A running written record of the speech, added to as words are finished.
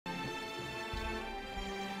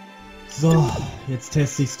So, jetzt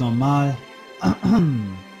teste ich es normal.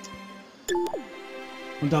 Und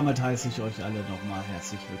damit heiße ich euch alle nochmal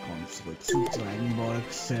herzlich willkommen zurück zu Dragonball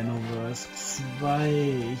Xenoverse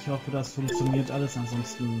 2. Ich hoffe, das funktioniert alles.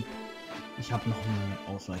 Ansonsten, ich habe noch eine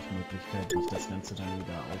Ausweichmöglichkeit, wie ich das Ganze dann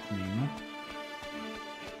wieder aufnehme.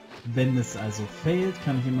 Wenn es also failt,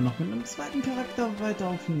 kann ich immer noch mit einem zweiten Charakter weiter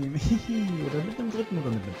aufnehmen. Oder mit einem dritten,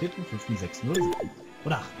 oder mit einem vierten, fünften, sechsten, oder siebten.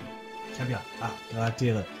 Oder achten. Ich habe ja 8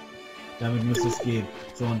 Charaktere. Damit müsste es gehen.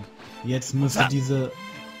 So, und jetzt müsste diese...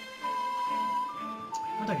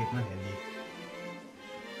 Und da geht mein Handy.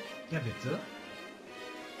 Ja, bitte.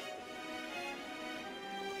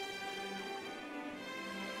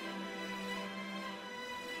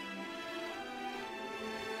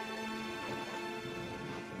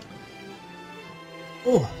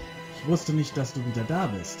 Oh, ich wusste nicht, dass du wieder da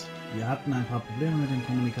bist. Wir hatten ein paar Probleme mit dem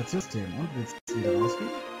Kommunikationssystem. Und willst du wieder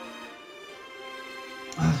rausgehen?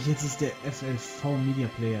 Ach, jetzt ist der FLV Media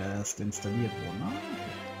Player erst installiert worden. Ah,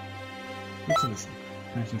 okay. Gut zu wissen.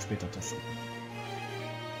 Kann ich ihn später testen.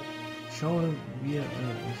 Schaue wir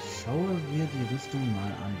die Rüstung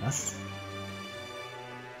mal an. Was?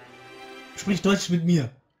 Sprich Deutsch mit mir.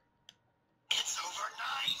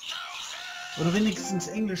 Oder wenigstens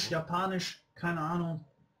Englisch, Japanisch, keine Ahnung.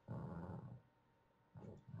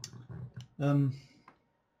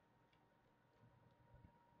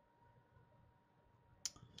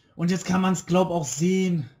 Und jetzt kann man es, glaub auch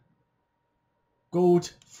sehen.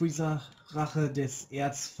 Goat, Freezer, Rache des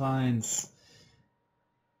Erzfeinds.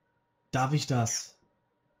 Darf ich das?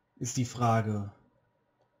 Ist die Frage.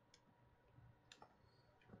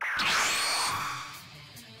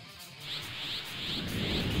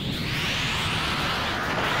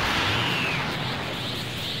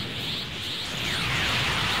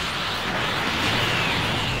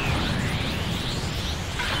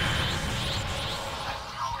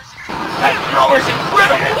 That power's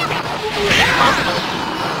incredible!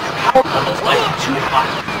 Power level's like too hot.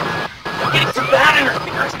 I'm getting some bad energy.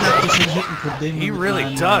 He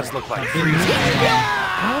really does look like Frieza.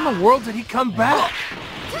 How in the world did he come back?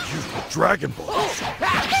 Use the Dragon Balls.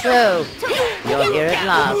 So, you're here at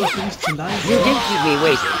last. You did keep me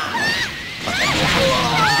waiting.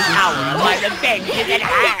 The hour of my revenge is at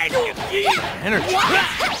hand! Energy.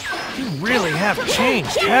 You really have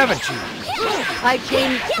changed, haven't you? I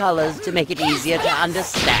changed colors to make it easier to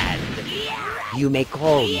understand. You may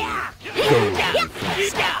call me Golden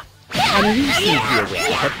Frieza. And you seem to be aware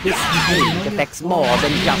that this change affects more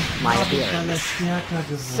than just my appearance.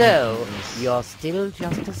 So, you're still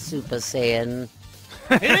just a Super Saiyan.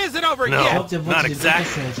 It isn't over yet! Not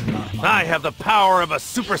exactly. I have the power of a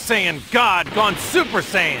Super Saiyan God gone Super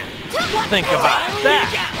Saiyan! Think about that!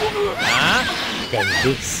 Huh? Then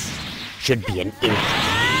this should be an instant.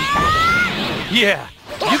 Yeah,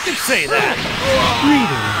 you can say that.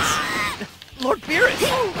 Greetings. Lord Beerus!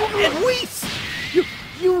 And Whis!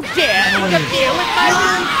 You dare interfere with my...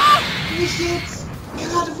 Nicht jetzt!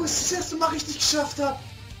 Gerade wo ich es das erste Mal richtig geschafft habe.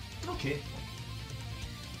 Okay.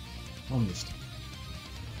 Warum nicht?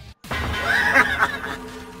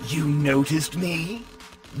 You noticed me?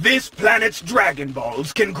 This planet's Dragon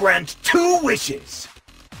Balls can grant 2 wishes.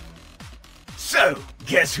 So,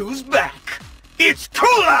 guess who's back? It's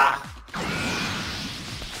Cooler!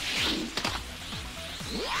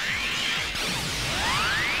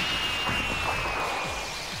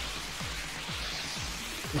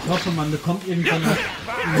 Ich hoffe, man bekommt irgendwann noch...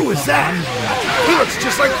 Who is that? He looks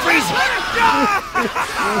just like Frieza!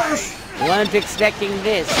 Weren't expecting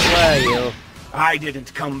this, were you? I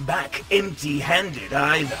didn't come back empty-handed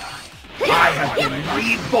either. I have been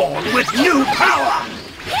reborn with new power!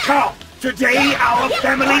 Come, today our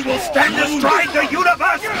family will stand astride the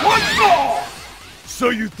universe once more! So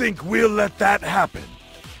you think we'll let that happen?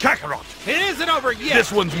 Kakarot, It isn't over yet!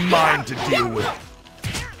 this one's mine to deal with.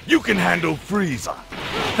 You can handle Frieza.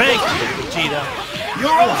 Thank you, Vegeta.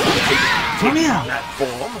 You're also Komm in her! that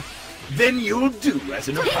form. Then you'll do as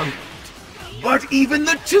an opponent. But even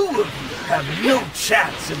the 2 of you have no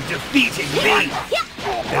chance of defeating me.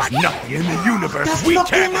 There's nothing in the universe Das we blockt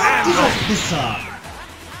can't genau dieser handle. Pisser!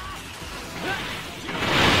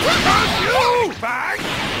 You back?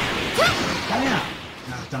 Komm her!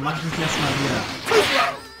 Ach, dann mach ich das erstmal wieder.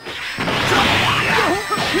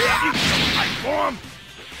 Form.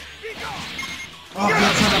 Oh,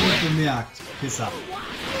 jetzt hat er mich bemerkt. Pisser.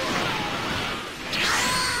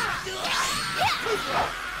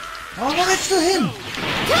 Oh, wo willst du hin?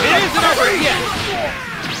 It isn't over yet!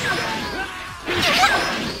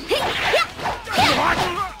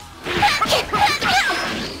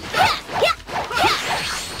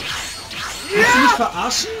 Willst du mich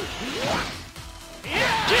verarschen?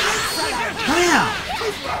 Komm her!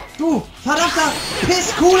 Du, verdammter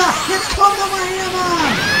Piss-Cooler! Jetzt komm doch mal her,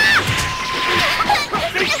 Mann!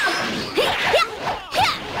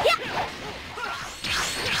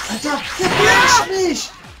 Alter, der verarscht mich!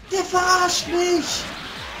 Der verarscht mich!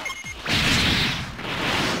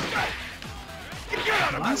 Ich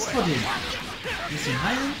hab Angst vor dem. Bisschen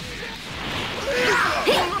heilen.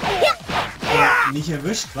 Nicht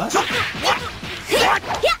erwischt, was? Und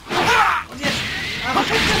jetzt! Aber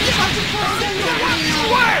ich hab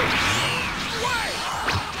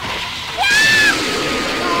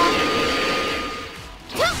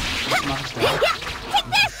was mach ich da?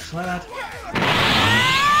 Bescheuert.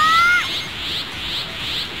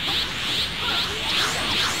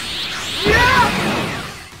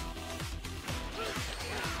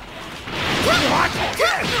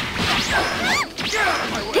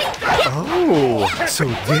 Oh, so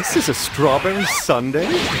this is a strawberry sundae?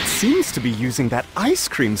 It seems to be using that ice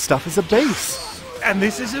cream stuff as a base. And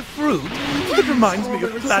this is a fruit? It reminds me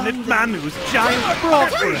of Planet Manu's giant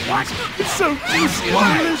frog brains. It's so juicy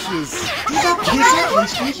and delicious. Dieser Pisser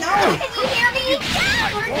riecht mich auf. Can you hear me?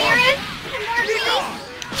 Lord Beerus?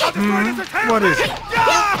 What is it?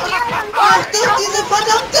 Ach, diese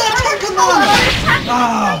verdammte Attacke, Mann!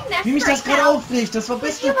 Ah, wie mich das gerade aufregt. Das war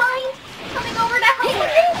beste... Coming over to help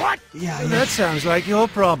me? Ja, That jetzt. sounds like your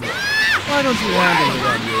problem. Why don't you handle it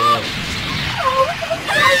on your own? Oh,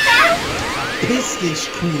 like that? Piss dich,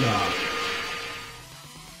 Cooler.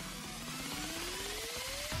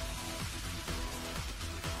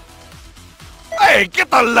 Hey, get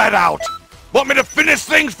the lead out! Want me to finish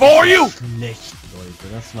things for you? Schlecht, Leute.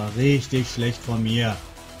 Das war richtig schlecht von mir.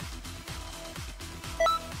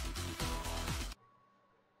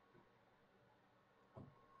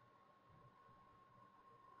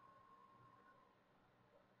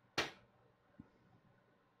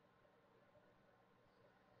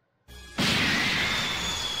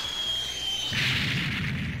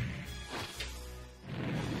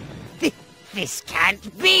 This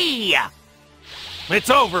can't be! It's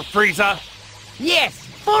over, Frieza! Yes,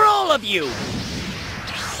 for all of you!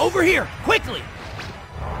 Over here, quickly!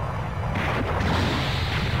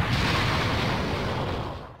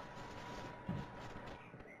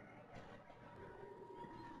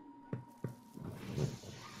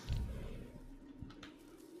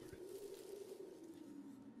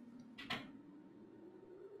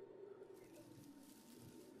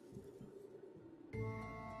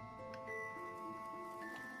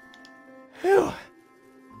 Phew.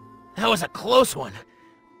 That was a close one.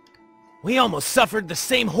 We almost suffered the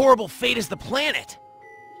same horrible fate as the planet.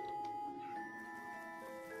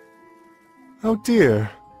 Oh dear.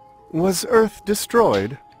 Was Earth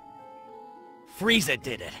destroyed? Frieza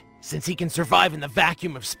did it, since he can survive in the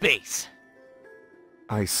vacuum of space.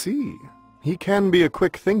 I see. He can be a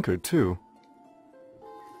quick thinker, too.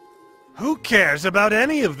 Who cares about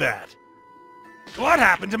any of that? What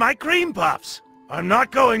happened to my cream puffs? I'm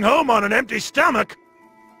not going home on an empty stomach.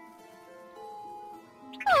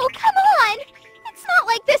 Oh, come on! It's not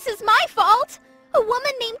like this is my fault! A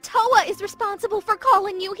woman named Toa is responsible for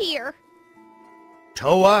calling you here.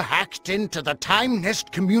 Toa hacked into the Time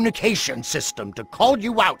Nest communication system to call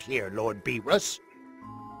you out here, Lord Beerus.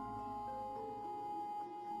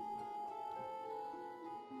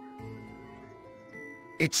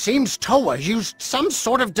 It seems Toa used some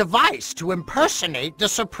sort of device to impersonate the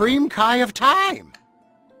Supreme Kai of Time.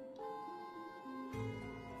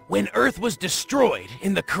 When Earth was destroyed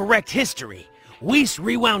in the correct history, Whis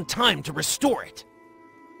rewound time to restore it.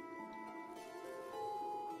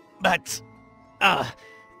 But,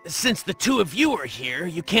 since the two of you are here,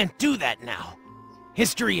 you can't do that now.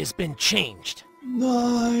 History has been changed.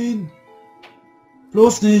 Nein.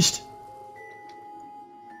 Bloß nicht.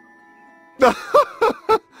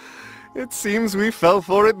 It seems we fell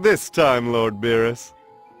for it this time, Lord Beerus.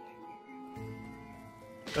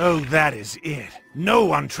 Oh, that is it. No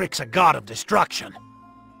one tricks a god of destruction.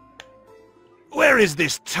 Where is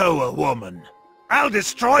this Toa woman? I'll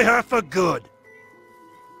destroy her for good.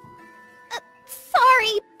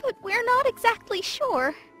 Sorry, but we're not exactly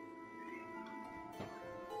sure.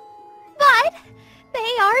 But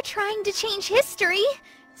they are trying to change history,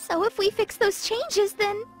 so if we fix those changes,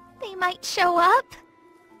 then they might show up.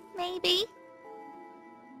 Maybe.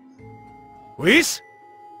 Whis?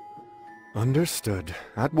 Understood.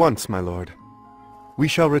 At once, my lord. We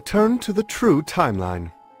shall return to the true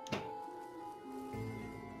timeline.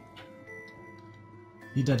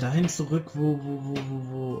 Wieder dahin zurück,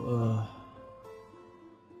 wo,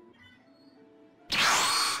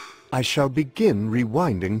 I shall begin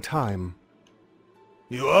rewinding time.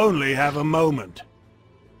 You only have a moment.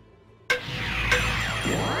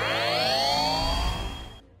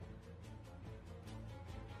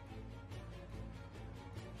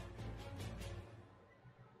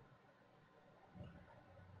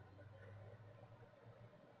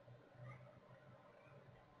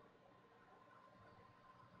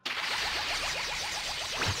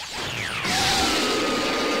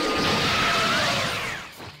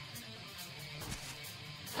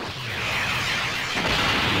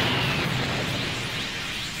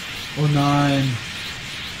 Oh nein.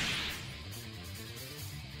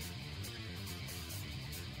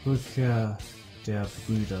 Rückkehr der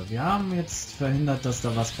Brüder. Wir haben jetzt verhindert, dass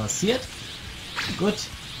da was passiert. Gut.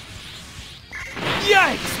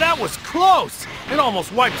 Yikes, that was close! It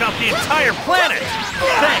almost wiped out the entire planet!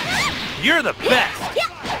 Thanks! You're the best!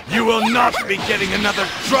 You will not be getting another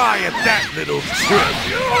try at that little trick.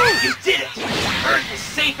 You did it! Earth is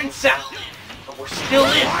safe and sound. But we're still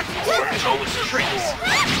in for Toa's tricks.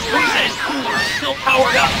 Frieza and Cooler are still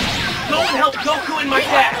powered up. Go and help Goku and my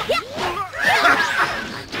dad.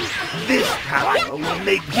 This power will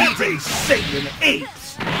make beating Saiyan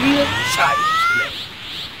apes real child's play.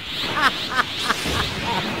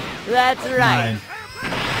 That's right. Nein.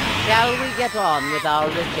 Shall we get on with our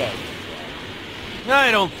revenge?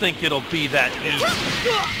 I don't think it'll be that easy.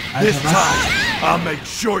 This Alter, was? time, I'll make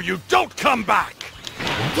sure you don't come back.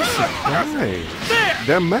 Right.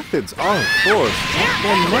 Their methods are, of course, but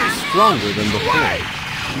they're much stronger than before.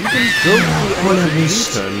 Even Goku and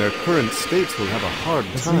Vegeta in their current states will have a hard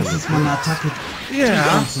Das time. ist mal eine Attacke.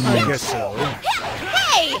 Yeah, I guess so.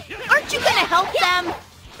 Hey! Aren't you gonna help them?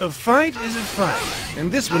 A fight is a fight, and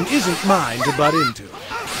this one isn't mine to butt into.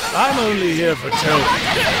 I'm only here for Toad.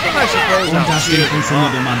 I suppose Und I'll das see hier it.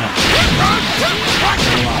 funktioniert immer noch.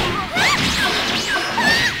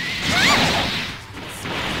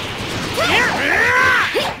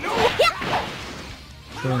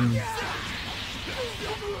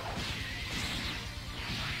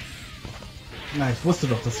 Na, ich wusste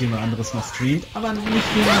doch, dass jemand anderes noch streamt, aber nicht bei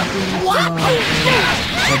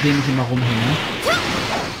dem ich immer rumhänge.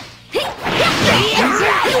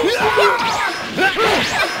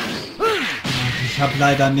 Ich habe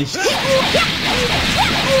leider nicht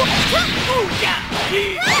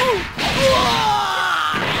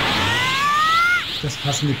das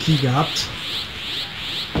passende Key gehabt.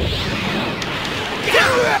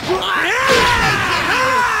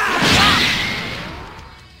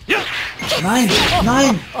 Nein,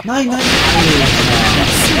 nein, nein, nein.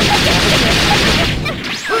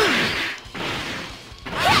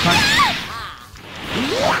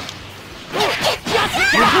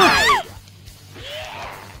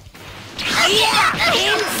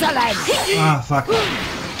 Ah, fuck.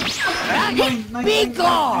 Nein, nein, Be nein,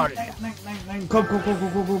 gone! nein. Komm,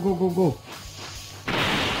 go.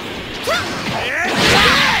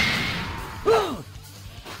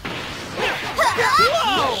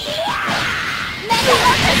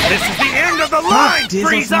 This is the end of the Fuck, line, der ist aus meiner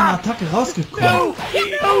Frieza! Attacke rausgekommen.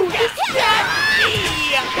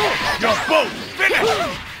 You're both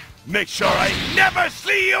finished! Make sure I never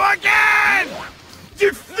see you again!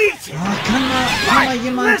 Defeated! Ah, kann mal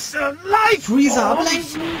jemand Listen, life Freezer forms.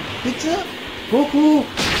 ablenken? Bitte? Goku?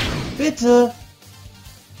 Bitte?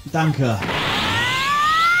 Danke.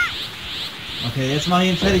 Okay, jetzt mach ich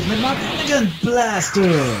ihn fertig mit Dragon Blaster.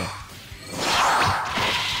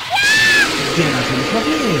 Der natürlich noch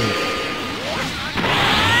lebt.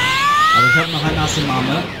 Aber ich habe noch eine nasse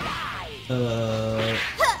Mame.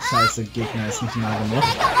 Scheiße, Gegner ist nicht nah genug.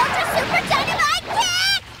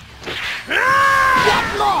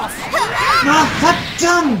 Na,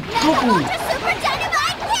 verdammt! Goku! Okay.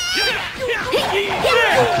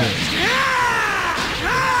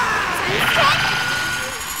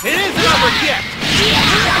 It isn't over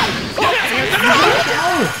yet!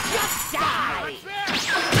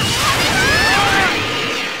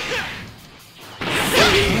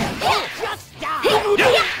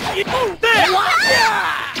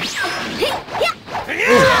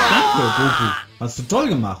 Danke, Goku. Hast du toll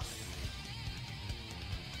gemacht.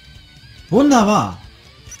 Wunderbar.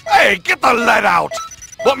 Hey, get the lead out!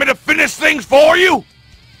 Want me to finish things for you?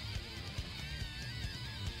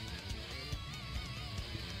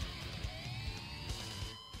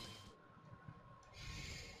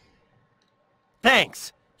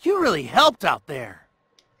 Thanks. You really helped out there.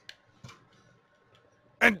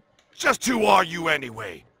 And just who are you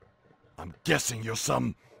anyway? I'm guessing you're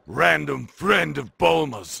some random friend of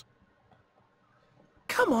Bulma's.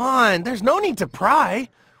 Come on, there's no need to pry.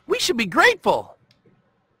 We should be grateful.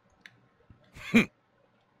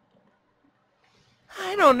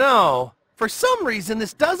 I don't know. For some reason,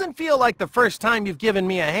 this doesn't feel like the first time you've given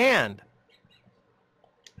me a hand.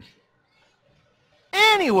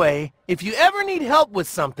 Anyway, if you ever need help with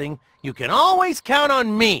something, you can always count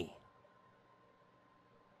on me.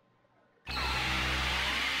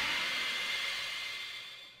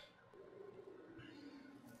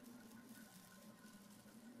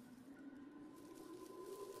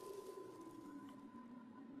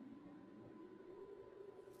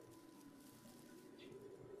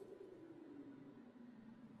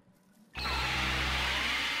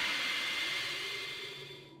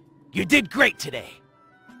 You did great today.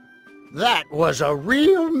 That was a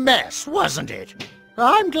real mess, wasn't it?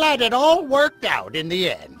 I'm glad it all worked out in the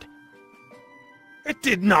end. It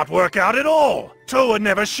did not work out at all. Toa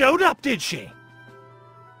never showed up, did she?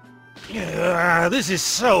 This is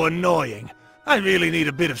so annoying. I really need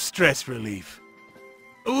a bit of stress relief.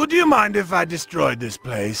 Would you mind if I destroyed this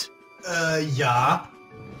place? Ja.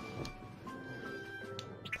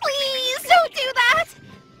 Please don't do that!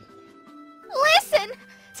 Listen!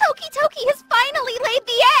 Toki has finally laid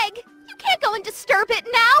the egg! You can't go and disturb it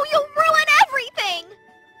now! You'll ruin everything!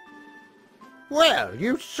 Well,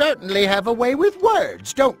 you certainly have a way with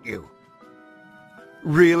words, don't you?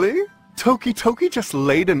 Really? Toki just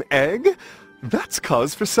laid an egg? That's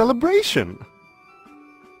cause for celebration.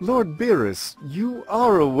 Lord Beerus, you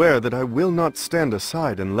are aware that I will not stand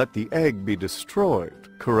aside and let the egg be destroyed,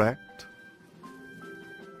 correct?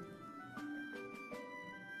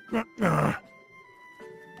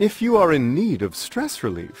 If you are in need of stress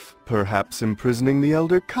relief, perhaps imprisoning the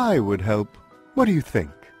Elder Kai would help. What do you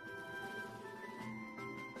think?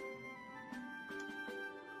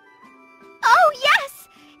 Oh, yes!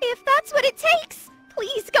 If that's what it takes,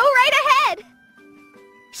 please go right ahead!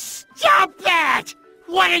 Stop that!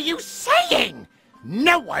 What are you saying?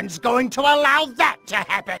 No one's going to allow that to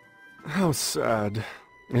happen! How sad.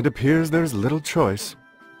 It appears there's little choice.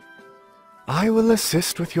 I will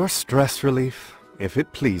assist with your stress relief, if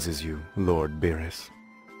it pleases you, Lord Beerus.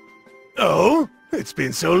 Oh? It's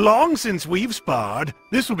been so long since we've sparred.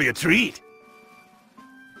 This will be a treat.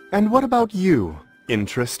 And what about you?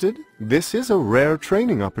 Interested? This is a rare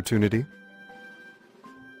training opportunity.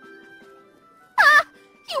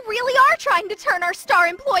 You really are trying to turn our star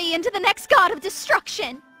employee into the next god of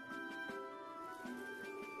destruction!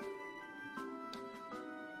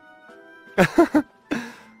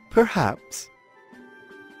 Perhaps.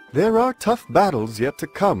 There are tough battles yet to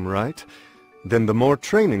come, right? Then the more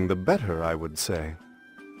training, the better, I would say.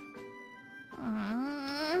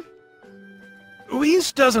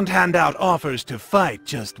 Whis doesn't hand out offers to fight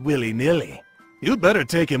just willy-nilly. You'd better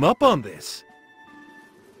take him up on this.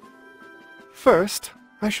 First,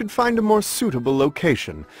 I should find a more suitable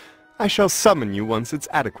location. I shall summon you once it's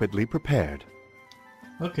adequately prepared.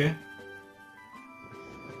 Okay.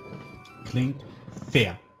 Klingt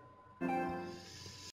fair.